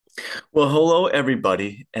Well, hello,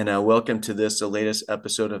 everybody, and welcome to this, the latest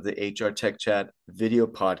episode of the HR Tech Chat video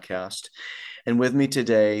podcast. And with me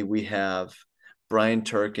today, we have Brian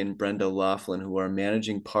Turk and Brenda Laughlin, who are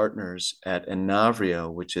managing partners at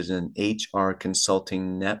Inavrio, which is an HR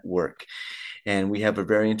consulting network. And we have a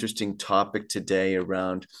very interesting topic today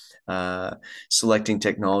around uh, selecting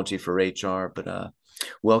technology for HR. But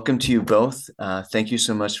welcome to you both. Thank you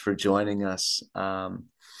so much for joining us.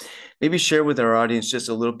 Maybe share with our audience just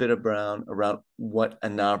a little bit around what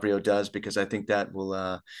Anavrio does, because I think that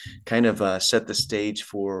will kind of set the stage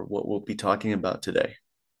for what we'll be talking about today.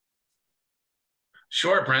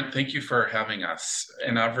 Sure, Brent. Thank you for having us.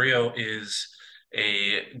 Inavrio is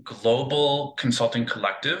a global consulting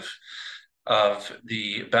collective of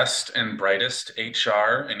the best and brightest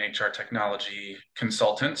HR and HR technology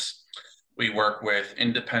consultants. We work with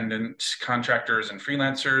independent contractors and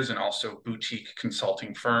freelancers and also boutique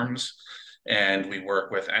consulting firms. And we work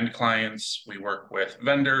with end clients, we work with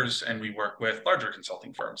vendors, and we work with larger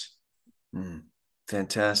consulting firms. Mm.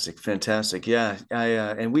 Fantastic, fantastic. Yeah, I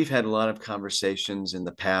and we've had a lot of conversations in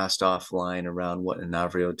the past offline around what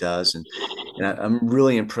Anavrio does, and I'm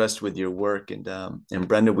really impressed with your work. And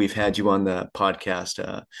Brenda, we've had you on the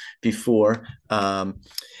podcast before, and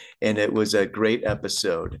it was a great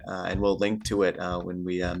episode. And we'll link to it when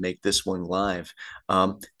we make this one live.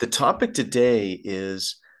 The topic today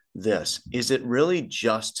is this: is it really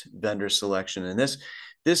just vendor selection? And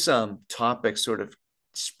this topic sort of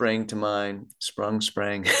sprang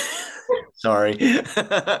sorry,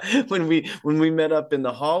 when we met up in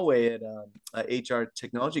the hallway at a HR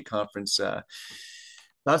technology conference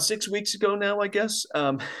about 6 weeks ago now, I guess,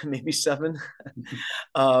 maybe seven.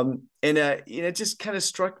 And it just kind of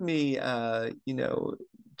struck me,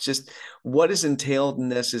 just what is entailed in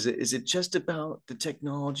this. Is it just about the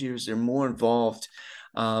technology, or is there more involved?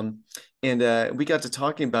 Um, and we got to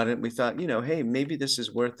talking about it, and we thought, hey, maybe this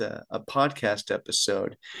is worth a podcast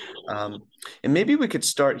episode. Um, and maybe we could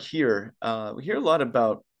start here. We hear a lot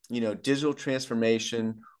about, digital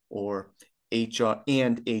transformation, or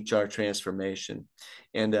HR transformation.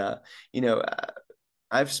 And, you know,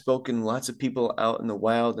 I've spoken to lots of people out in the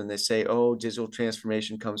wild, and they say, oh, digital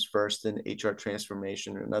transformation comes first, then HR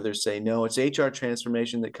transformation. And others say, no, it's HR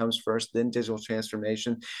transformation that comes first, then digital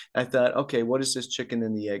transformation. I thought, okay, what is this chicken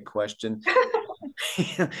and the egg question?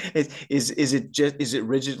 Is it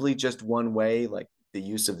rigidly just one way, like the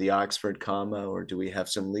use of the Oxford comma, or do we have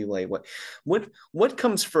some leeway? What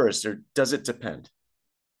comes first, or does it depend?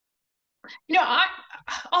 You know, I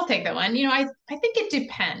I'll take that one. I think it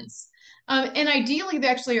depends. And ideally, they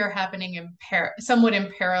actually are happening somewhat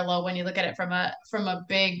in parallel when you look at it from a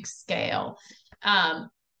big scale. Um,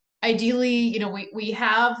 Ideally, we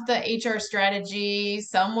have the HR strategy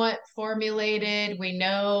somewhat formulated. We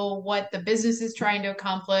know what the business is trying to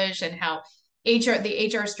accomplish and how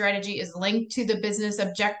the HR strategy is linked to the business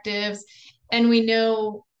objectives, and we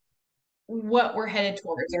know what we're headed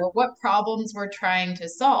towards or what problems we're trying to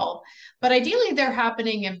solve. But ideally, they're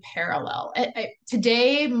happening in parallel.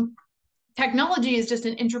 Today, technology is just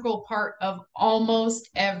an integral part of almost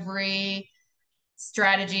every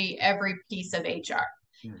strategy, every piece of HR.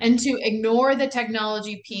 Hmm. And to ignore the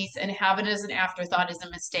technology piece and have it as an afterthought is a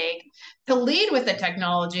mistake. To lead with the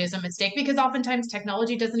technology is a mistake because oftentimes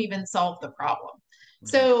technology doesn't even solve the problem. Hmm.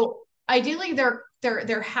 So ideally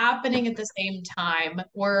they're happening at the same time.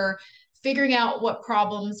 We're figuring out what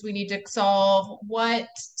problems we need to solve, what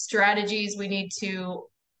strategies we need to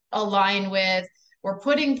align with. We're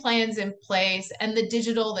putting plans in place, and the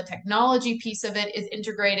technology piece of it is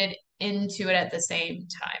integrated into it at the same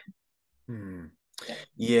time. Hmm. Yeah.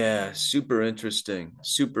 Yeah, super interesting.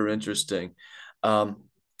 Super interesting. Um,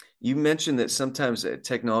 you mentioned that sometimes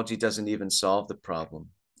technology doesn't even solve the problem.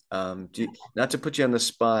 Not to put you on the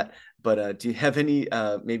spot, but do you have any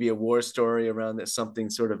maybe a war story around that,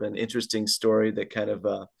 something sort of an interesting story that kind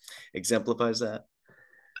of exemplifies that?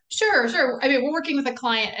 Sure, sure. I mean, we're working with a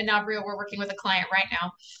client at Navrio. We're working with a client right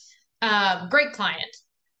now. Great client,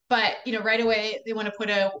 but right away they want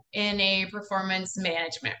to in a performance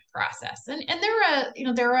management process, and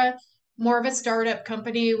they're a more of a startup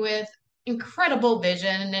company with incredible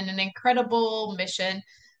vision and an incredible mission,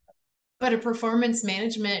 but a performance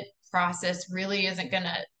management process really isn't going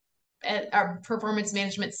to. Our performance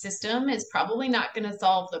management system is probably not going to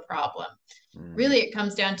solve the problem. Hmm. Really, it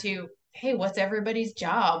comes down to, hey, what's everybody's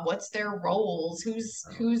job? What's their roles? Who's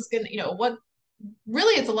gonna, what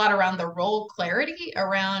really it's a lot around the role clarity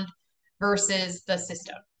around versus the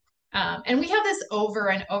system. And we have this over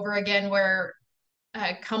and over again where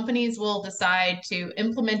companies will decide to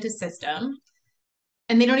implement a system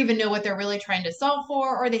and they don't even know what they're really trying to solve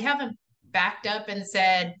for, or they haven't backed up and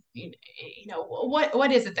said,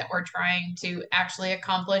 what is it that we're trying to actually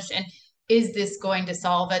accomplish? And is this going to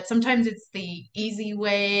solve it? Sometimes it's the easy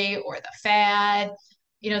way or the fad,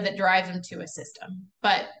 that drives them to a system.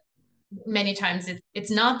 But many times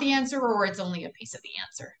it's not the answer, or it's only a piece of the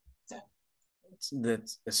answer. So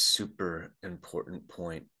that's a super important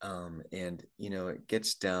point. And it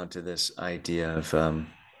gets down to this idea of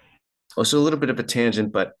also a little bit of a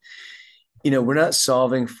tangent, but we're not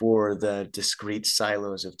solving for the discrete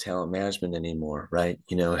silos of talent management anymore, right?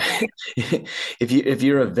 if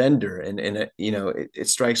you're a vendor, and it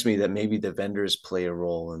strikes me that maybe the vendors play a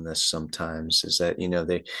role in this sometimes, is that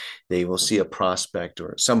they will see a prospect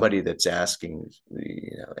or somebody that's asking,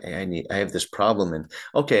 hey, I have this problem, and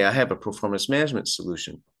okay, I have a performance management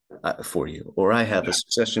solution for you, or I have a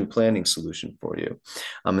succession planning solution for you.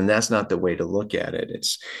 And that's not the way to look at it.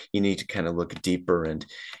 You need to kind of look deeper and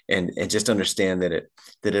just understand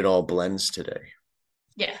that it all blends today.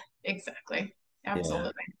 Yeah, exactly.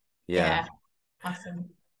 Absolutely. Yeah. Awesome.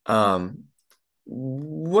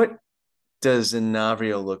 What does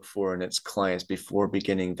Inavrio look for in its clients before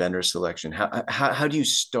beginning vendor selection? How do you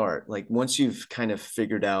start? Like, once you've kind of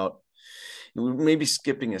figured out, maybe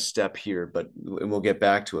skipping a step here, but we'll get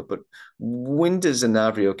back to it. But when does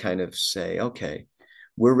Inavrio kind of say, okay,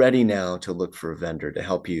 we're ready now to look for a vendor to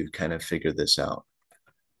help you kind of figure this out?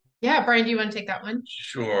 Yeah, Brian, do you want to take that one?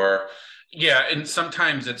 Sure. Yeah, and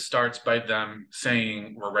sometimes it starts by them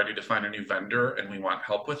saying we're ready to find a new vendor and we want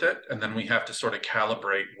help with it. And then we have to sort of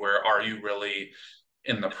calibrate, where are you really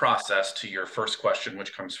in the process, to your first question,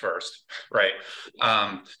 which comes first, right?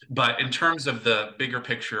 But in terms of the bigger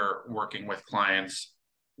picture, working with clients,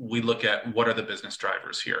 we look at what are the business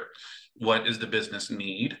drivers here? What is the business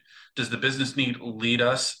need? Does the business need lead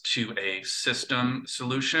us to a system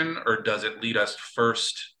solution, or does it lead us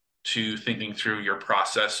first to thinking through your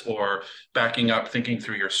process, or backing up, thinking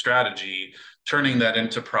through your strategy, turning that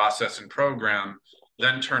into process and program,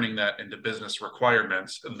 then turning that into business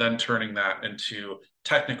requirements, then turning that into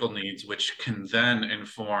technical needs, which can then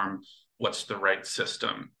inform what's the right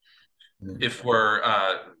system. If we're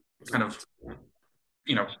kind of,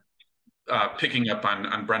 picking up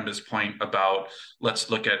on Brenda's point about, let's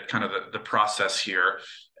look at kind of the process here.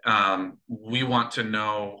 We want to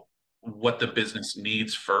know what the business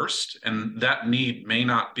needs first, and that need may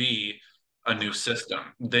not be a new system.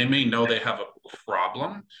 They may know they have a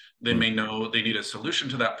problem. They may know they need a solution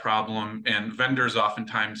to that problem, and vendors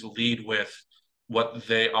oftentimes lead with what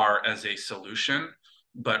they are as a solution.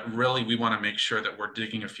 But really, we want to make sure that we're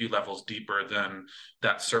digging a few levels deeper than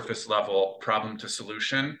that surface level problem to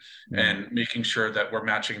solution, and making sure that we're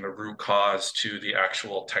matching the root cause to the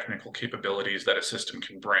actual technical capabilities that a system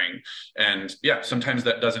can bring. And yeah, sometimes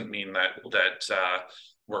that doesn't mean that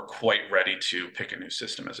we're quite ready to pick a new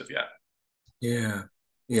system as of yet. Yeah,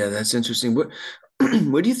 that's interesting.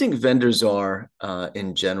 What do you think vendors are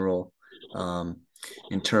in general,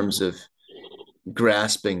 in terms of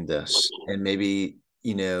grasping this, and maybe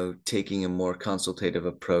taking a more consultative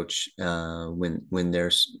approach when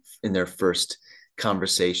they're in their first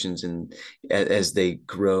conversations, and as they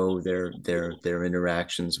grow their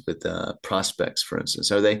interactions with prospects, for instance?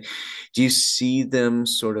 Do you see them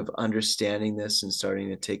sort of understanding this and starting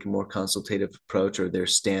to take a more consultative approach, or their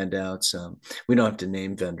standouts? We don't have to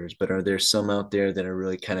name vendors, but are there some out there that are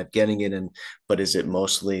really kind of getting it? But is it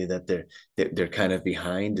mostly that they're kind of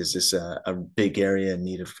behind? Is this a big area in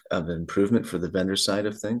need of improvement for the vendor side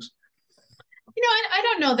of things? I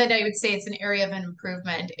don't know that I would say it's an area of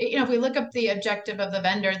improvement. If we look up the objective of the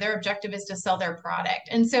vendor, their objective is to sell their product.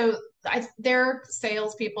 And so their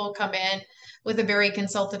salespeople come in with a very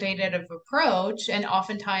consultative approach and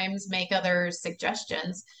oftentimes make other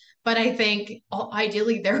suggestions. But I think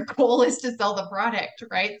ideally their goal is to sell the product,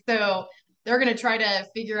 right? So they're going to try to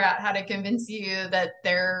figure out how to convince you that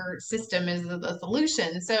their system is the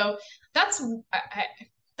solution. So that's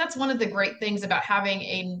that's one of the great things about having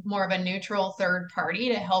a more of a neutral third party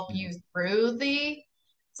to help you through the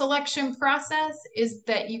selection process, is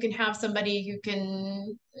that you can have somebody who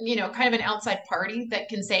can, kind of an outside party that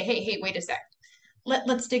can say, hey, wait a sec.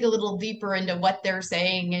 Let's dig a little deeper into what they're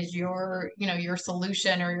saying is your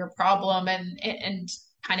solution or your problem, and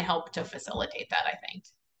kind of help to facilitate that, I think.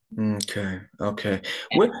 Okay.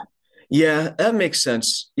 Yeah, that makes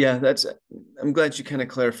sense. Yeah, I'm glad you kind of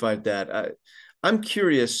clarified that. I'm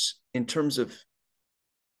curious in terms of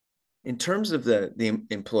the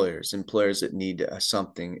employers that need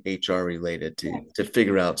something HR related to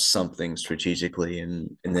figure out something strategically,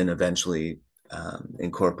 and then eventually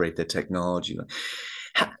incorporate the technology.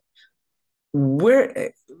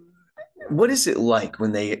 Where what is it like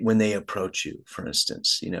when they approach you, for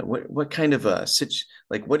instance? What kind of a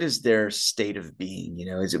like what is their state of being?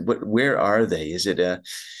 Is it where are they? Is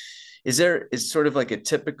sort of like a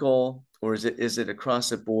typical, or is it across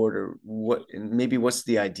the board, or what? And maybe what's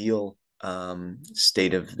the ideal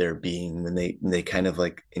state of their being when they kind of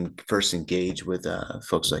like first engage with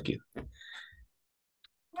folks like you?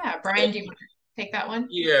 Yeah, Brian, do you want to take that one?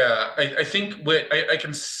 Yeah, I think I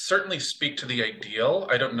can certainly speak to the ideal.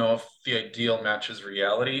 I don't know if the ideal matches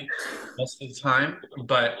reality most of the time,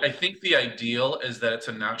 but I think the ideal is that it's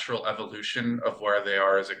a natural evolution of where they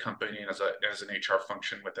are as a company and as an HR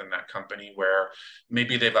function within that company, where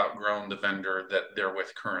maybe they've outgrown the vendor that they're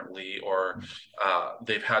with currently, or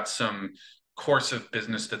they've had some course of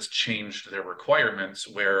business that's changed their requirements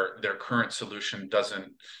where their current solution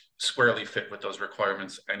doesn't squarely fit with those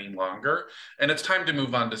requirements any longer. And it's time to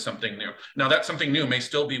move on to something new. Now, that something new may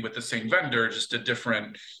still be with the same vendor, just a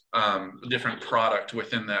different product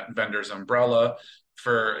within that vendor's umbrella.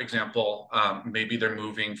 For example, maybe they're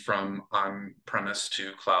moving from on-premise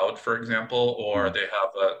to cloud, for example, or they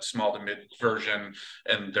have a small to mid version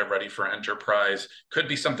and they're ready for enterprise. Could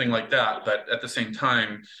be something like that, but at the same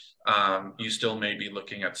time, you still may be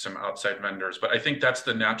looking at some outside vendors. But I think that's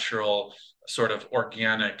the natural sort of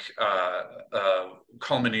organic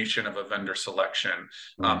culmination of a vendor selection.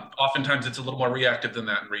 Oftentimes it's a little more reactive than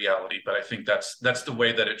that in reality, but I think that's the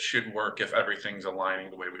way that it should work if everything's aligning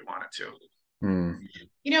the way we want it to.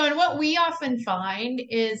 And what we often find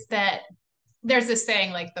is that there's this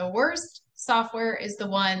saying like the worst software is the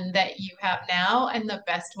one that you have now, and the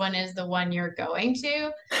best one is the one you're going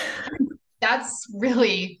to. That's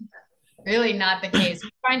really, really not the case. We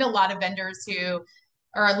find a lot of vendors who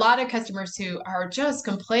or a lot of customers who are just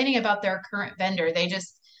complaining about their current vendor.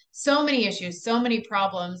 So many issues, so many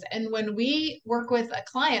problems. And when we work with a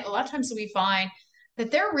client, a lot of times we find that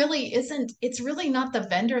it's really not the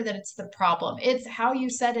vendor that it's the problem. It's how you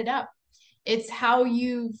set it up. It's how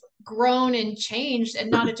you've grown and changed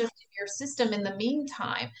and not adjusted your system in the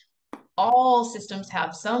meantime. All systems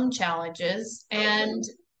have some challenges and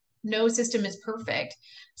no system is perfect.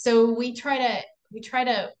 So we try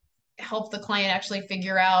to help the client actually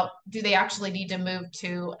figure out, do they actually need to move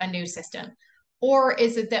to a new system? Or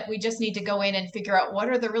is it that we just need to go in and figure out what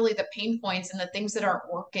are the pain points and the things that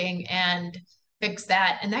aren't working and fix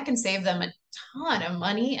that? And that can save them a ton of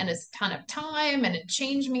money and a ton of time and a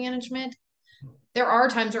change management. There are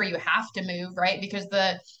times where you have to move, right? Because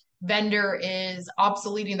the vendor is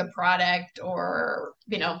obsoleting the product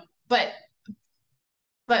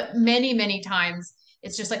but many, many times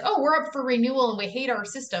it's just like, oh, we're up for renewal and we hate our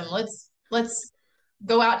system. Let's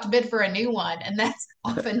go out to bid for a new one. And that's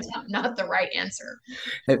often not the right answer.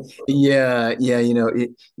 Yeah.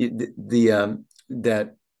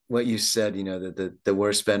 That what you said, the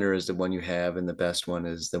worst vendor is the one you have and the best one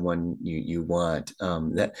is the one you want.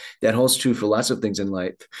 That holds true for lots of things in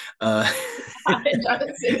life.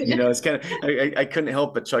 It's kind of, I couldn't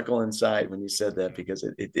help but chuckle inside when you said that, because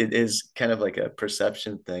it is kind of like a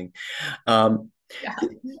perception thing.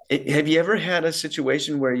 Have you ever had a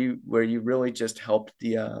situation where you really just helped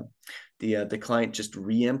the client just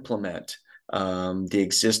re-implement the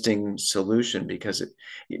existing solution because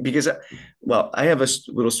I have a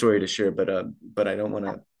little story to share, but I don't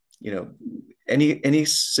want to, any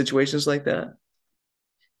situations like that?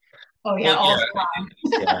 Oh yeah, all the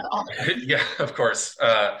time. Yeah, of course.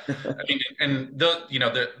 I mean, and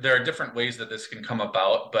there are different ways that this can come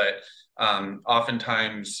about, but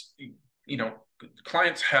oftentimes,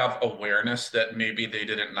 clients have awareness that maybe they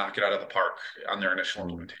didn't knock it out of the park on their initial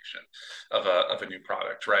implementation of a new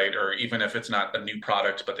product, right? Or even if it's not a new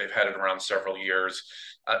product, but they've had it around several years,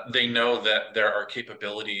 they know that there are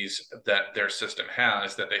capabilities that their system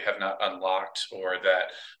has that they have not unlocked, or that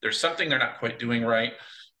there's something they're not quite doing right.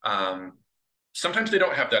 Sometimes they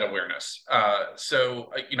don't have that awareness.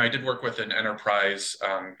 So, I did work with an enterprise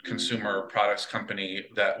consumer products company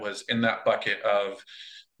that was in that bucket of,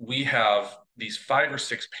 we have these 5 or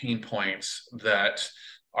 6 pain points that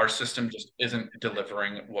our system just isn't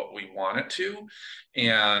delivering what we want it to.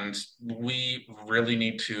 And we really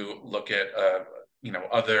need to look at,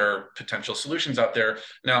 other potential solutions out there.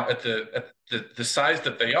 Now, at the size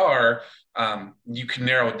that they are, you can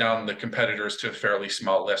narrow down the competitors to a fairly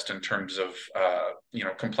small list in terms of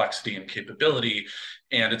complexity and capability.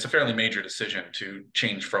 And it's a fairly major decision to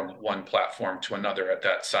change from one platform to another at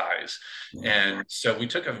that size. And so we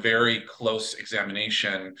took a very close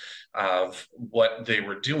examination of what they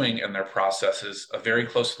were doing and their processes, a very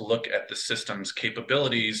close look at the system's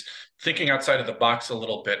capabilities, thinking outside of the box a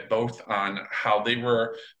little bit, both on how they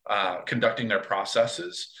were conducting their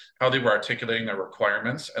processes, how they were articulating their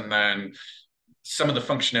requirements, and then some of the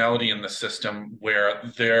functionality in the system where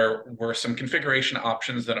there were some configuration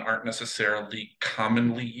options that aren't necessarily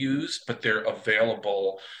commonly used, but they're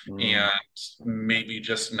available and maybe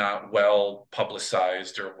just not well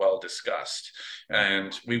publicized or well discussed.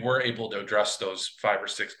 And we were able to address those 5 or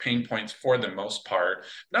 6 pain points for the most part,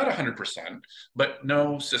 not 100%, but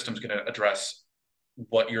no system's going to address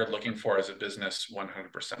what you're looking for as a business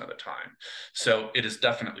 100% of the time. So it is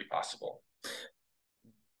definitely possible.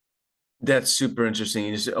 That's super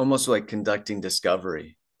interesting. It's almost like conducting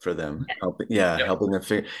discovery for them, helping, helping them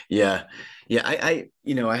figure. I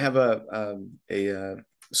have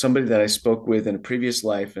somebody that I spoke with in a previous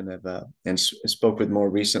life, and spoke with more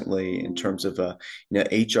recently in terms of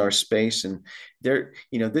HR space, and there,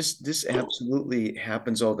 this absolutely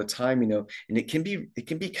happens all the time, and it can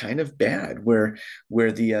be kind of bad where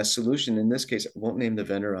the solution, in this case, I won't name the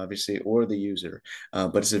vendor obviously or the user,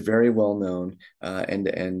 but it's a very well known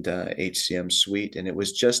end-to-end HCM suite, and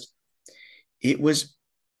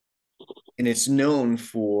and it's known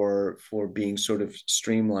for being sort of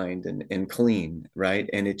streamlined and clean, right?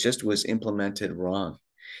 And it just was implemented wrong.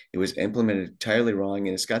 It was implemented entirely wrong,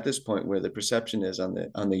 and it's got this point where the perception is on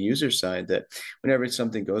the user side that whenever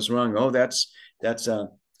something goes wrong, oh, that's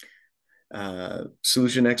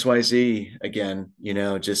solution XYZ again,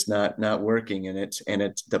 just not working. And it's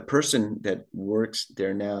the person that works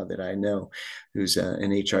there now that I know, who's in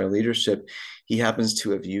HR leadership, he happens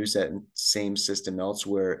to have used that same system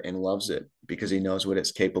elsewhere and loves it because he knows what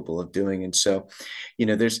it's capable of doing. And so,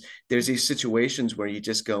 there's these situations where you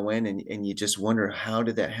just go in and you just wonder, how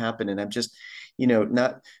did that happen? And I'm just,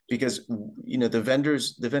 not because, the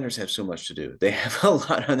vendors have so much to do. They have a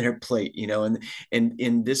lot on their plate,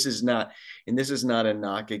 and this is not a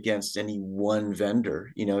knock against any one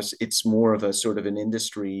vendor. It's more of a sort of an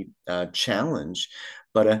industry challenge.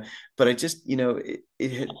 But I just,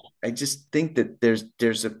 I just think that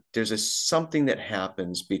there's a something that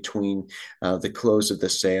happens between the close of the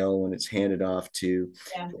sale when it's handed off to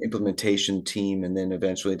the implementation team, and then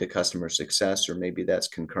eventually to customer success, or maybe that's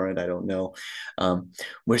concurrent. I don't know,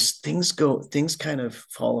 where things kind of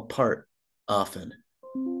fall apart often.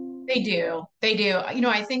 They do.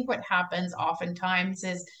 I think what happens oftentimes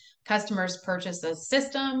is customers purchase a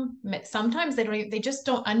system. Sometimes they just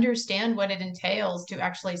don't understand what it entails to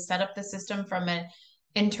actually set up the system from an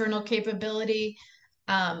internal capability,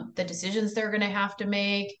 the decisions they're going to have to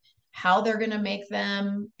make, how they're going to make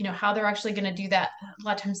them, how they're actually going to do that. A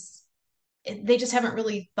lot of times they just haven't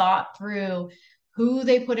really thought through who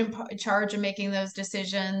they put in charge of making those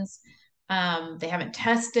decisions. They haven't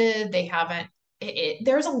tested,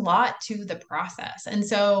 there's a lot to the process. And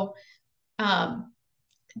so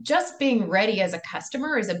just being ready as a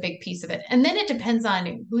customer is a big piece of it. And then it depends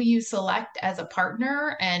on who you select as a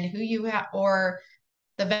partner and who you have, or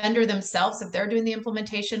the vendor themselves, if they're doing the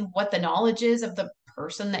implementation, what the knowledge is of the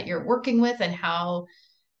person that you're working with, and how,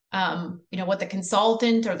 what the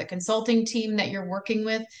consultant or the consulting team that you're working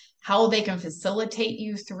with, how they can facilitate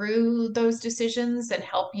you through those decisions and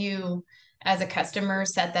help you as a customer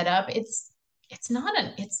set that up. It's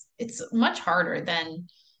much harder than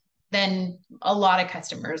a lot of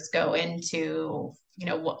customers go into,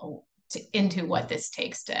 what this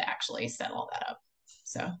takes to actually set all that up.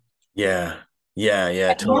 So yeah,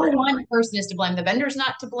 totally. No one person is to blame. The vendor's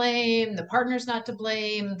not to blame, the partner's not to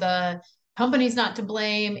blame, the company's not to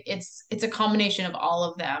blame. It's a combination of all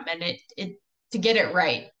of them, and it to get it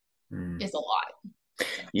right is a lot.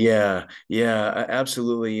 Yeah,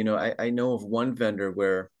 absolutely. I know of one vendor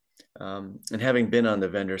where, and having been on the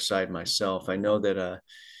vendor side myself, I know that,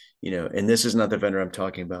 and this is not the vendor I'm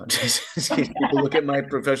talking about. People look at my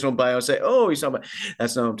professional bio and say, "Oh, he's talking about."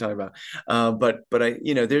 That's not what I'm talking about. But I,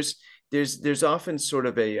 there's often sort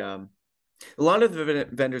of a lot of the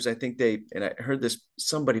vendors, I think and I heard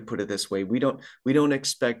somebody put it this way: we're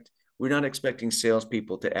not expecting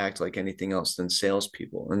salespeople to act like anything else than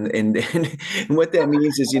salespeople. And what that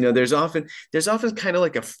means is, there's often kind of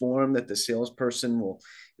like a form that the salesperson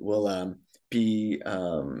will be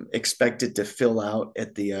expected to fill out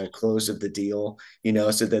at the close of the deal,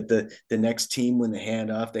 so that the next team, when they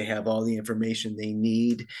hand off, they have all the information they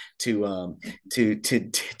need to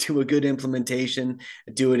a good implementation,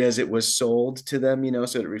 do it as it was sold to them,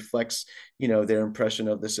 so it reflects, their impression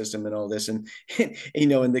of the system and all this. And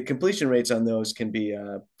and the completion rates on those can be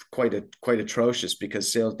quite atrocious,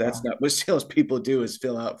 because that's not what salespeople do, is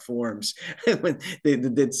fill out forms. when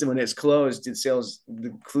when it's closed,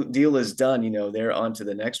 the deal is done, they're on to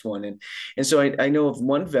the next one. And so I know of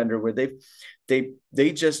one vendor where they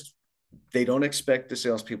just, they don't expect the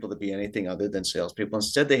salespeople to be anything other than salespeople.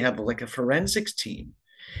 Instead, they have like a forensics team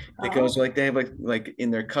that goes, like, they have like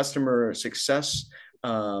in their customer success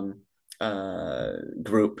um,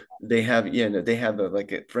 group, they have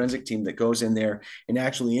like a forensic team that goes in there and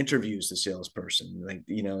actually interviews the salesperson, like,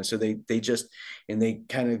 so they just, and they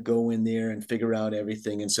kind of go in there and figure out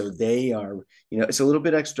everything. And so they are, it's a little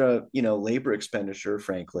bit extra, labor expenditure,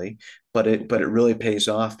 frankly, but it really pays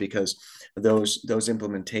off, because those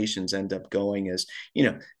implementations end up going as,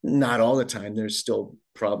 not all the time, there's still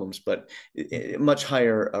problems, but much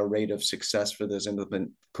higher a rate of success for those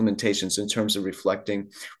implementations, in terms of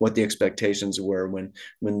reflecting what the expectations were when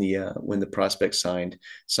the prospect signed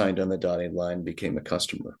on the dotted line, became a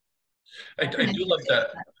customer. I do love that.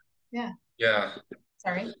 Yeah. Yeah.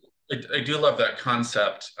 Sorry. I do love that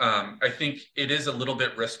concept. I think it is a little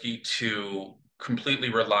bit risky to completely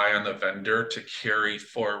rely on the vendor to carry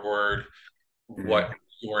forward what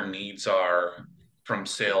your needs are from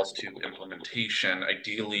sales to implementation.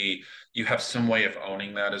 Ideally, you have some way of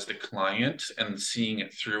owning that as the client and seeing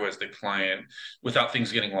it through as the client without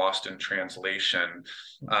things getting lost in translation.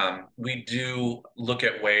 We do look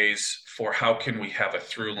at ways for how can we have a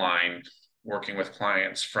through line working with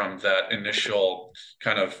clients from that initial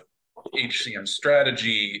kind of HCM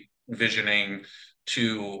strategy visioning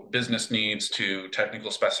to business needs to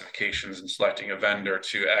technical specifications and selecting a vendor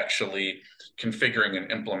to actually configuring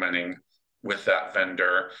and implementing with that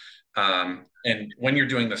vendor. And when you're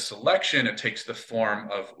doing the selection, it takes the form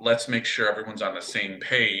of, let's make sure everyone's on the same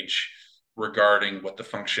page regarding what the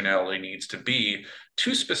functionality needs to be,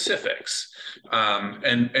 to specifics,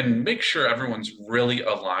 and make sure everyone's really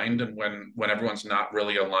aligned. And when everyone's not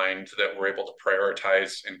really aligned, that we're able to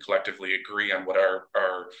prioritize and collectively agree on what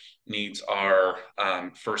our needs are,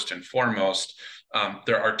 first and foremost.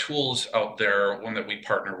 There are tools out there. One that we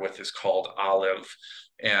partner with is called Olive,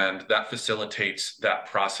 and that facilitates that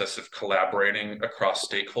process of collaborating across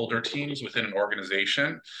stakeholder teams within an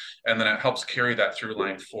organization. And then it helps carry that through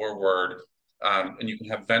line forward. And you can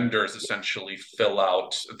have vendors essentially fill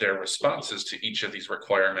out their responses to each of these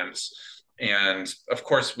requirements. And of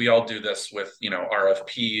course, we all do this with,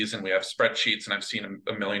 RFPs, and we have spreadsheets, and I've seen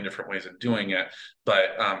a million different ways of doing it,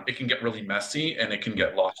 but it can get really messy and it can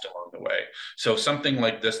get lost along the way. So something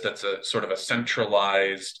like this, that's a sort of a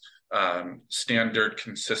centralized, standard,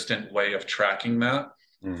 consistent way of tracking that.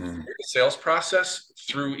 The sales process,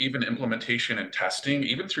 through even implementation and testing,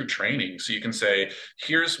 even through training. So you can say,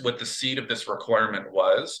 here's what the seed of this requirement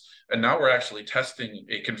was, and now we're actually testing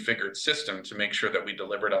a configured system to make sure that we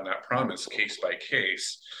delivered on that promise case by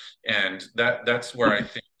case. And that's where I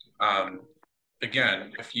think,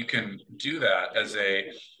 again, if you can do that as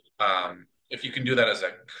a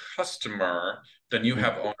customer, then you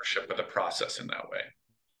have ownership of the process in that way.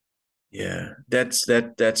 Yeah,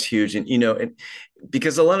 that's huge. And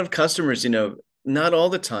because a lot of customers, not all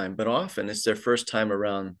the time, but often it's their first time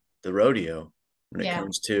around the rodeo when it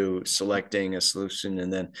comes to selecting a solution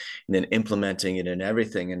and then implementing it and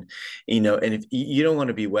everything. And and if you don't want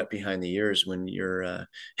to be wet behind the ears when you're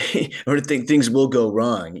or think things will go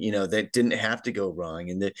wrong, that didn't have to go wrong,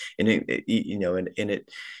 and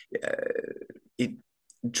it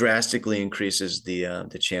drastically increases the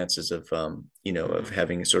chances of of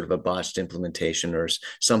having sort of a botched implementation, or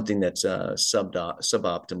something that's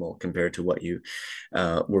suboptimal compared to what you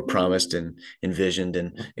were promised and envisioned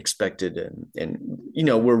and expected, and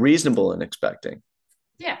were reasonable in expecting.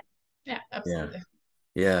 Yeah, absolutely.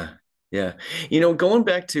 Yeah. Going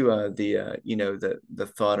back to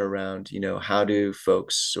the thought around, how do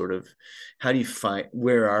folks how do you find,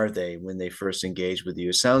 where are they when they first engage with you?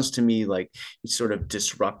 It sounds to me like sort of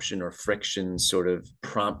disruption or friction sort of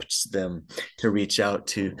prompts them to reach out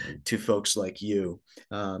to folks like you.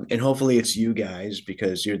 And hopefully it's you guys,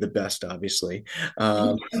 because you're the best, obviously.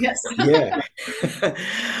 Yes. Yeah.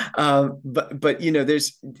 But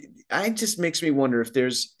it just makes me wonder if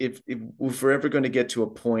we're ever going to get to a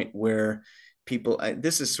point where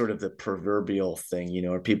this is sort of the proverbial thing,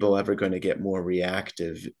 are people ever going to get more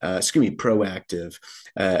proactive,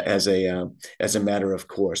 as a matter of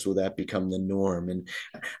course? Will that become the norm? And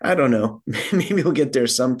I don't know, maybe we'll get there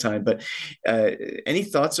sometime, but any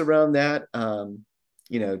thoughts around that?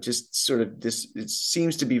 Just sort of this, it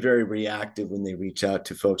seems to be very reactive when they reach out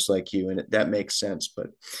to folks like you, and that makes sense, but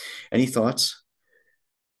any thoughts?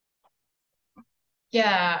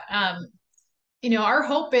 Yeah. our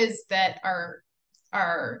hope is that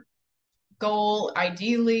our goal,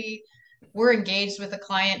 ideally, we're engaged with a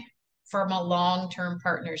client from a long-term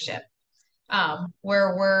partnership,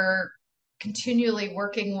 where we're continually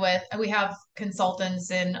working with, we have consultants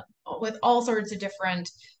in with all sorts of different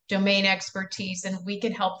domain expertise, and we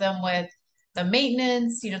can help them with the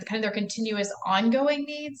maintenance, the kind of their continuous ongoing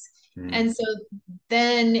needs. Mm. And so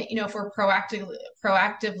then, if we're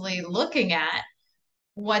proactively looking at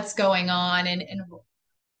what's going on, and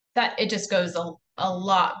that it just goes a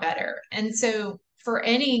lot better. And so for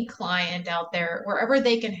any client out there, wherever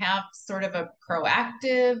they can have sort of a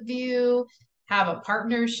proactive view, have a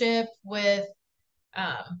partnership with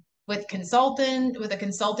with a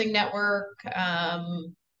consulting network,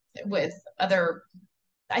 with other,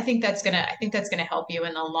 I think that's gonna help you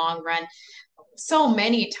in the long run. So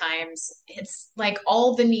many times it's like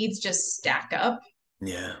all the needs just stack up,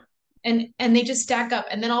 Yeah. and they just stack up,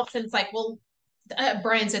 and then all of a sudden it's like, well,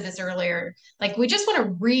 Brian said this earlier, like we just want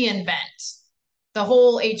to reinvent the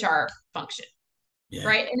whole HR function, Yeah.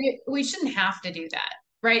 right? And we shouldn't have to do that,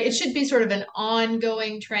 right? It should be sort of an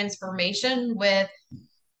ongoing transformation with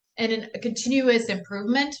a continuous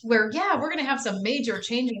improvement where, yeah, we're going to have some major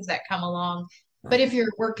changes that come along. But if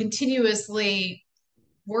we're continuously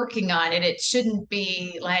working on it, it shouldn't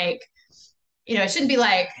be like,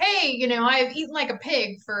 hey, I've eaten like a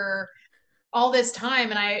pig for all this time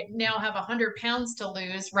and I now have 100 pounds to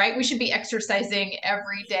lose, right? We should be exercising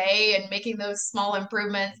every day and making those small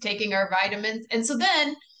improvements, taking our vitamins. And so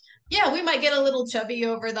then, yeah, we might get a little chubby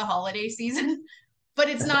over the holiday season, but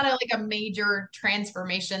it's not like a major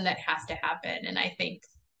transformation that has to happen. And I think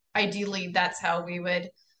ideally that's how we would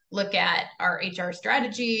look at our HR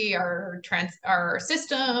strategy, our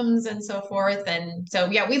systems and so forth. And so,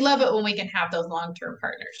 yeah, we love it when we can have those long-term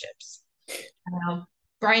partnerships. Um,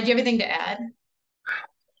 Brian, do you have anything to add?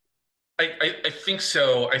 I think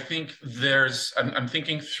so. I think I'm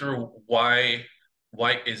thinking through why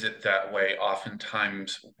is it that way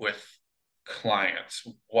oftentimes with clients?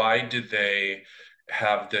 Why do they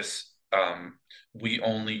have this we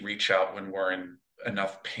only reach out when we're in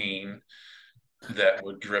enough pain that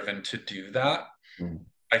we're driven to do that? Mm.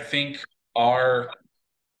 I think our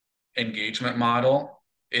engagement model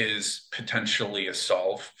is potentially a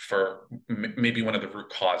solve for maybe one of the root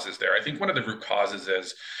causes there. I think one of the root causes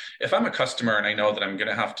is if I'm a customer and I know that I'm going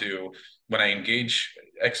to have to, when I engage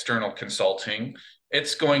external consulting,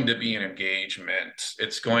 it's going to be an engagement.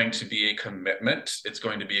 It's going to be a commitment. It's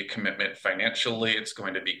going to be a commitment financially. It's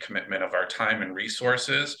going to be commitment of our time and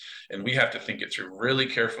resources. And we have to think it through really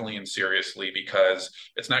carefully and seriously because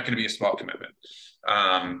it's not going to be a small commitment.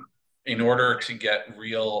 In order to get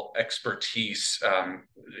real expertise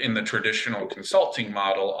in the traditional consulting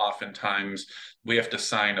model, oftentimes we have to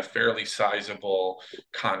sign a fairly sizable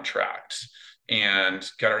contract and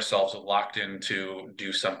get ourselves locked in to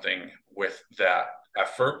do something with that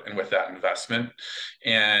effort and with that investment.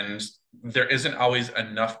 And there isn't always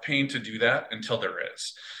enough pain to do that until there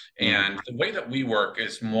is. And the way that we work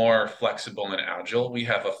is more flexible and agile. We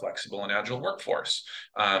have a flexible and agile workforce.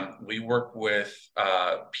 We work with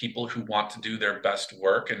people who want to do their best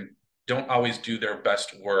work and don't always do their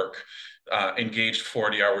best work engaged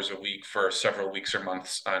 40 hours a week for several weeks or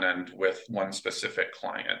months on end with one specific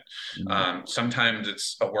client. Sometimes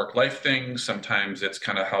it's a work-life thing. Sometimes it's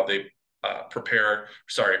kind of how they prefer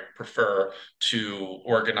to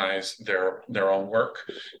organize their own work.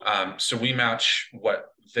 So we match what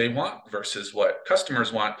they want versus what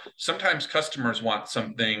customers want. Sometimes customers want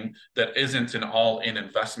something that isn't an all-in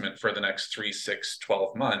investment for the next 3, 6,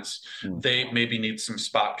 12 months. They maybe need some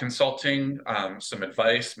spot consulting, some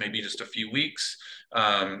advice, maybe just a few weeks,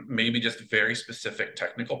 maybe just very specific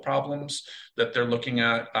technical problems that they're looking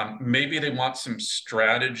at. Maybe they want some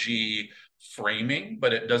strategy framing,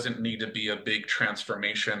 but it doesn't need to be a big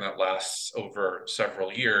transformation that lasts over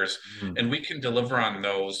several years. And we can deliver on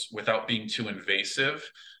those without being too invasive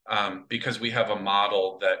because we have a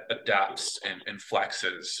model that adapts and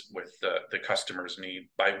flexes with the customer's need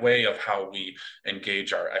by way of how we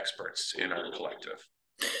engage our experts in our collective.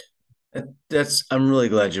 I'm really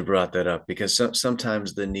glad you brought that up because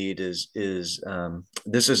sometimes the need is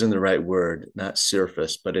this isn't the right word, not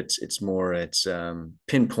surface, but it's more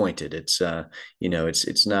pinpointed. It's not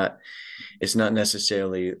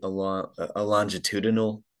necessarily a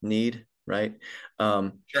longitudinal need, right?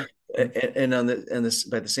 Sure. And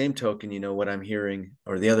by the same token, what I'm hearing,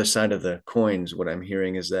 or the other side of the coins, what I'm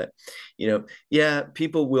hearing is that, yeah,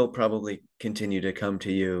 people will probably continue to come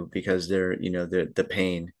to you because the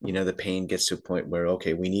pain gets to a point where,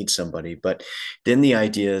 okay, we need somebody. But then the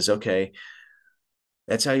idea is, okay,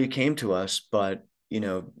 that's how you came to us, but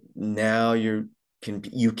now you can,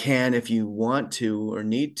 if you want to or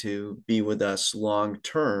need to, be with us long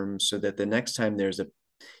term, so that the next time there's a,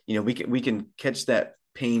 we can catch that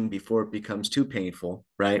pain before it becomes too painful,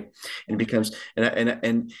 right? And becomes,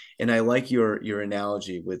 and I like your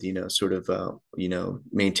analogy with, sort of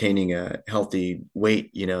maintaining a healthy weight.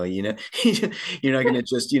 You're not going to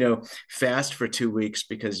just fast for 2 weeks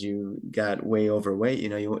because you got way overweight.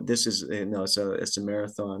 This is, it's a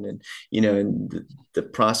marathon. And the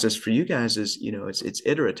process for you guys is, it's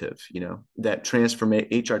iterative. That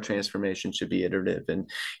HR transformation should be iterative, and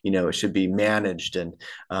it should be managed, and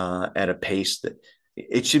at a pace that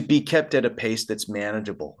it should be kept at a pace that's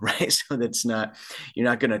manageable, right? So that's not, you're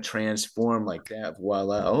not going to transform like that.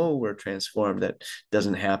 Voila, oh, we're transformed. That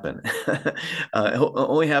doesn't happen. It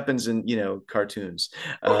only happens in, cartoons.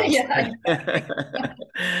 Yeah.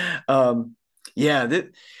 Yeah,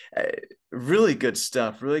 really good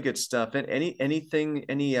stuff. Really good stuff. And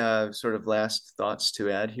any sort of last thoughts to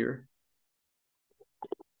add here?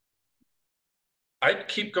 I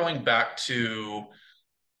keep going back to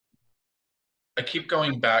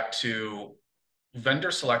vendor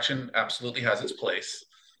selection absolutely has its place.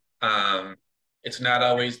 It's not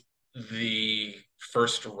always the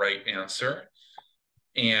first right answer.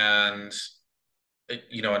 And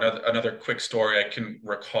another quick story I can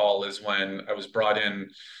recall is when I was brought in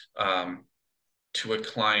to a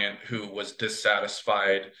client who was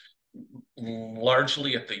dissatisfied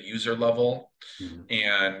largely at the user level. Mm-hmm.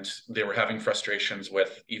 And they were having frustrations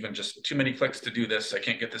with even just too many clicks to do this. I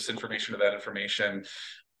can't get this information or that information.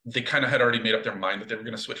 They kind of had already made up their mind that they were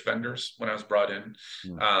going to switch vendors when I was brought in.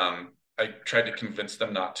 Mm-hmm. I tried to convince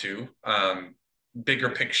them not to. Bigger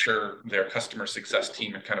picture, their customer success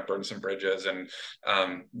team had kind of burned some bridges, and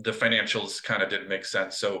the financials kind of didn't make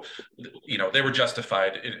sense. So, they were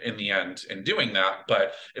justified in the end in doing that.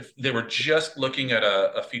 But if they were just looking at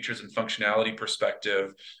a features and functionality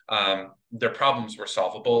perspective, their problems were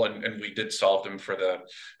solvable, and we did solve them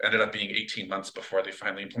ended up being 18 months before they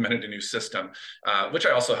finally implemented a new system, which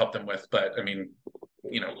I also helped them with. But I mean,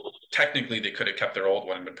 technically they could have kept their old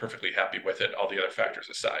one and been perfectly happy with it, all the other factors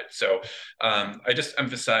aside. So I just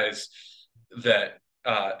emphasize that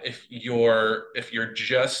if you're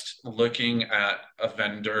just looking at a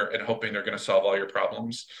vendor and hoping they're going to solve all your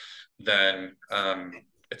problems, then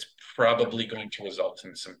it's probably going to result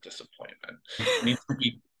in some disappointment. It needs to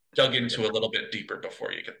be dug into a little bit deeper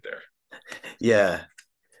before you get there. Yeah.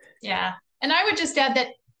 Yeah. And I would just add that,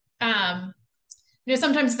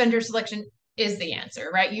 sometimes vendor selection is the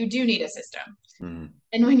answer, right? You do need a system. Mm.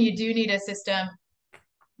 And when you do need a system,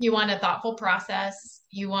 you want a thoughtful process.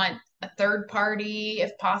 You want a third party,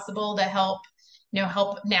 if possible, to help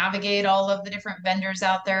navigate all of the different vendors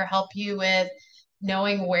out there, help you with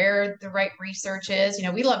knowing where the right research is.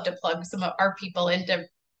 We love to plug some of our people into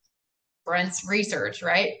Brent's research,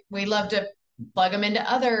 right? We love to plug them into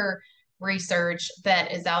other research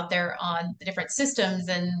that is out there on the different systems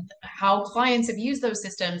and how clients have used those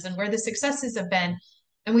systems and where the successes have been.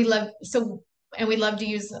 And we love to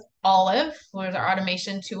use Olive, who is our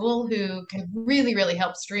automation tool, who can really, really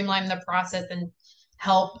help streamline the process and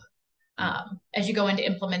help as you go into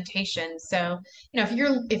implementation. So,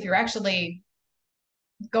 if you're actually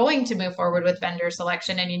going to move forward with vendor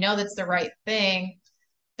selection and that's the right thing,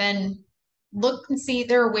 then look and see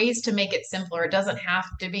there are ways to make it simpler. It doesn't have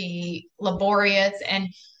to be laborious. And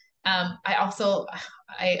I also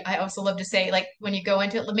love to say, like, when you go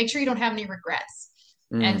into it, make sure you don't have any regrets.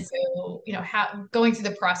 And so, going through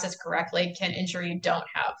the process correctly can ensure you don't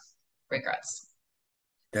have regrets.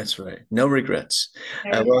 That's right. No regrets.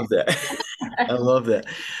 I love that. I love that.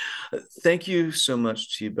 Thank you so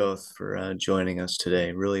much to you both for joining us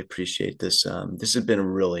today. Really appreciate this. This has been a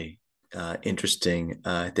really interesting,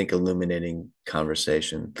 I think, illuminating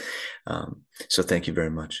conversation. So thank you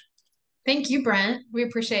very much. Thank you, Brent. We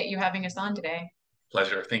appreciate you having us on today.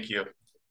 Pleasure. Thank you.